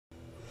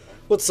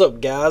What's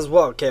up, guys?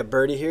 Wildcat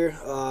Birdie here.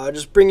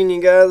 Just bringing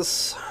you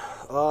guys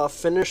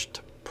finished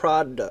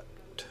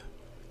product.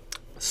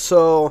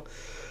 So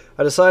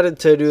I decided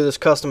to do this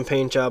custom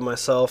paint job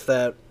myself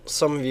that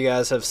some of you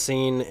guys have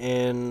seen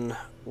in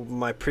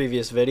my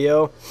previous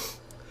video.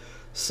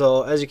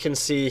 So as you can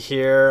see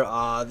here,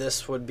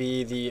 this would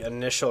be the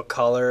initial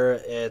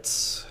color.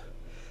 It's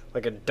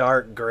like a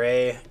dark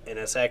gray, and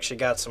it's actually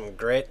got some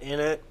grit in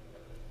it.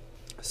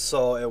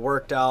 So it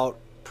worked out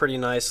pretty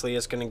nicely.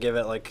 It's going to give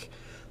it like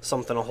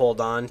something to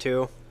hold on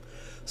to.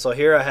 So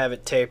here I have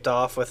it taped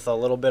off with a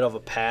little bit of a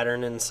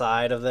pattern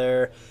inside of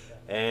there,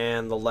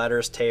 and the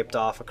letters taped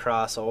off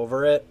across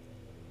over it.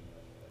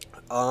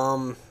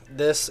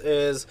 This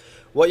is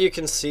what you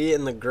can see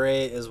in the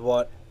gray is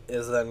what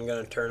is then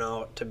going to turn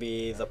out to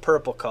be the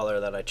purple color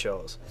that I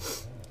chose.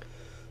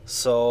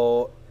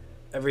 So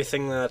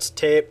everything that's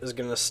taped is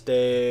going to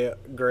stay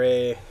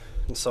gray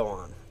and so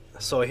on.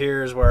 So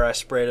here's where I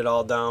sprayed it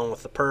all down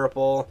with the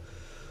purple.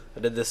 I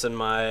did this in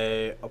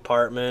my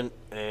apartment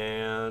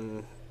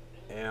and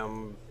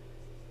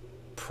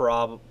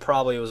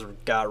probably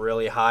got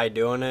really high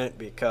doing it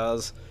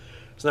because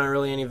there's not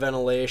really any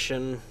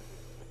ventilation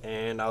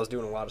and I was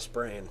doing a lot of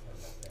spraying.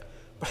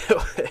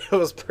 It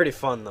was pretty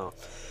fun though.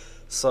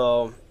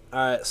 So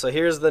alright, so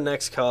here's the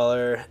next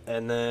color,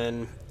 and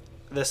then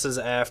this is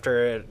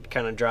after it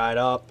kind of dried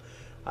up.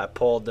 I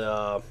pulled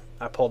all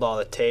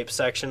the tape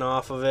section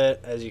off of it.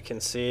 As you can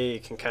see,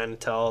 you can kind of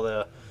tell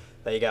that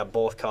you got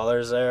both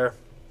colors there.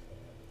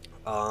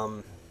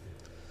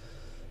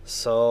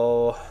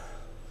 So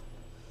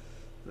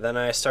then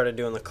I started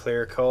doing the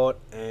clear coat,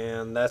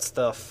 and that's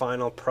the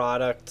final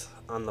product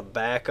on the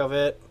back of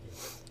it.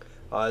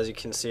 As you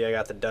can see, I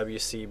got the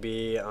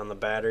WCB on the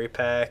battery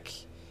pack,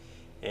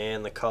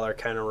 and the color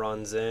kind of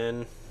runs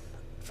in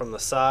from the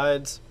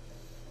sides.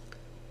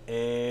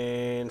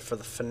 And for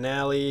the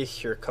finale,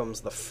 here comes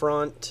the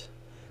front.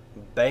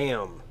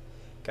 Bam!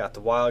 Got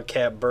the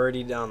Wildcat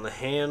Birdie down the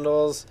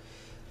handles.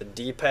 The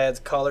D-pad's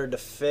colored to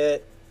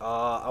fit.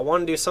 I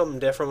want to do something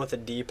different with the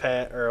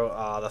D-pad or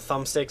the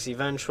thumbsticks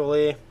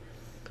eventually.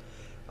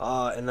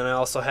 And then I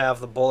also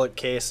have the bullet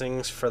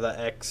casings for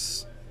the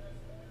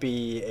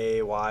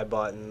XBAY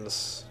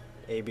buttons,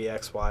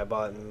 ABXY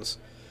buttons,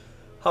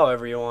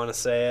 however you want to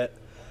say it.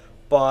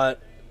 But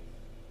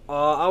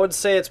I would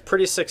say it's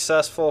pretty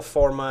successful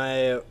for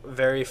my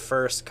very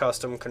first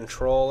custom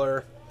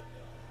controller.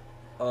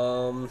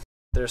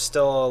 There's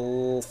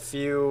still a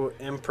few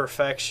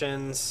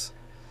imperfections,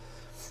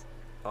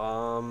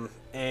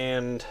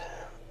 and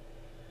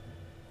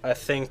I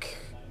think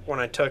when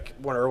I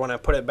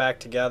put it back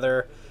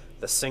together,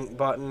 the sync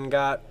button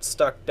got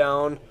stuck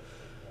down,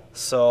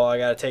 so I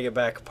gotta take it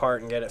back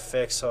apart and get it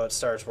fixed so it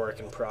starts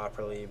working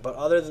properly. But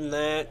other than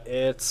that,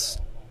 it's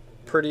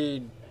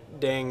pretty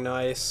dang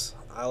nice.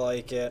 I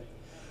like it.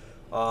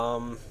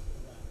 I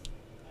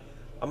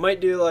might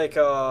do like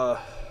I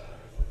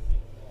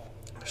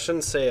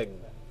shouldn't say a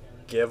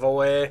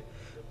giveaway,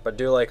 but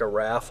do like a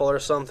raffle or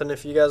something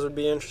if you guys would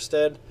be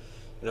interested.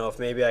 You know, if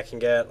maybe I can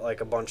get like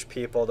a bunch of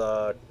people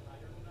to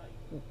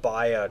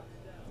buy a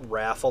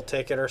raffle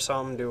ticket or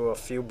something, do a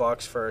few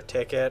bucks for a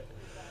ticket,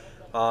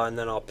 and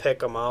then I'll pick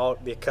them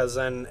out, because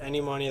then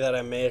any money that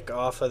I make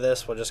off of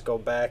this will just go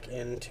back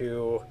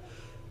into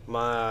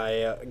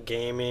my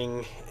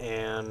gaming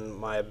and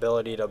my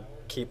ability to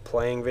keep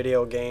playing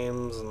video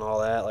games and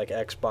all that, like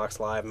Xbox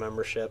Live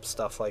membership,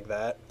 stuff like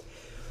that.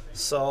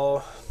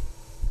 So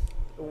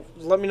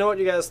let me know what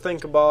you guys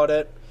think about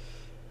it.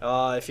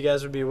 If you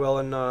guys would be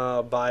willing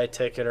to buy a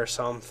ticket or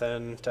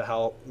something to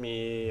help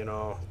me, you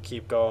know,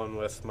 keep going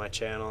with my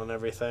channel and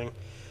everything.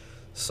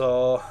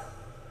 So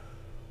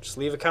just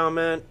leave a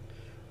comment,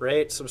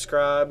 rate,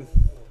 subscribe.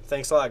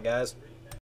 Thanks a lot, guys.